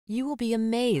You will be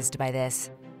amazed by this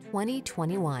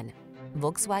 2021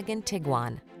 Volkswagen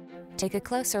Tiguan. Take a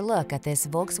closer look at this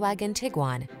Volkswagen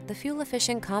Tiguan, the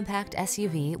fuel-efficient compact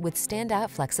SUV with standout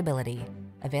flexibility.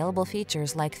 Available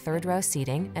features like third-row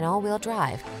seating and all-wheel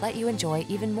drive let you enjoy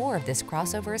even more of this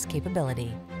crossover's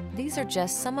capability. These are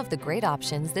just some of the great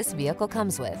options this vehicle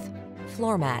comes with: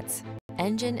 floor mats,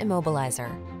 engine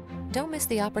immobilizer. Don't miss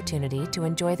the opportunity to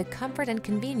enjoy the comfort and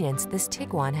convenience this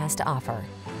Tiguan has to offer.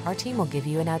 Our team will give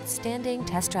you an outstanding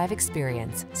test drive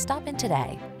experience. Stop in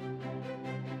today.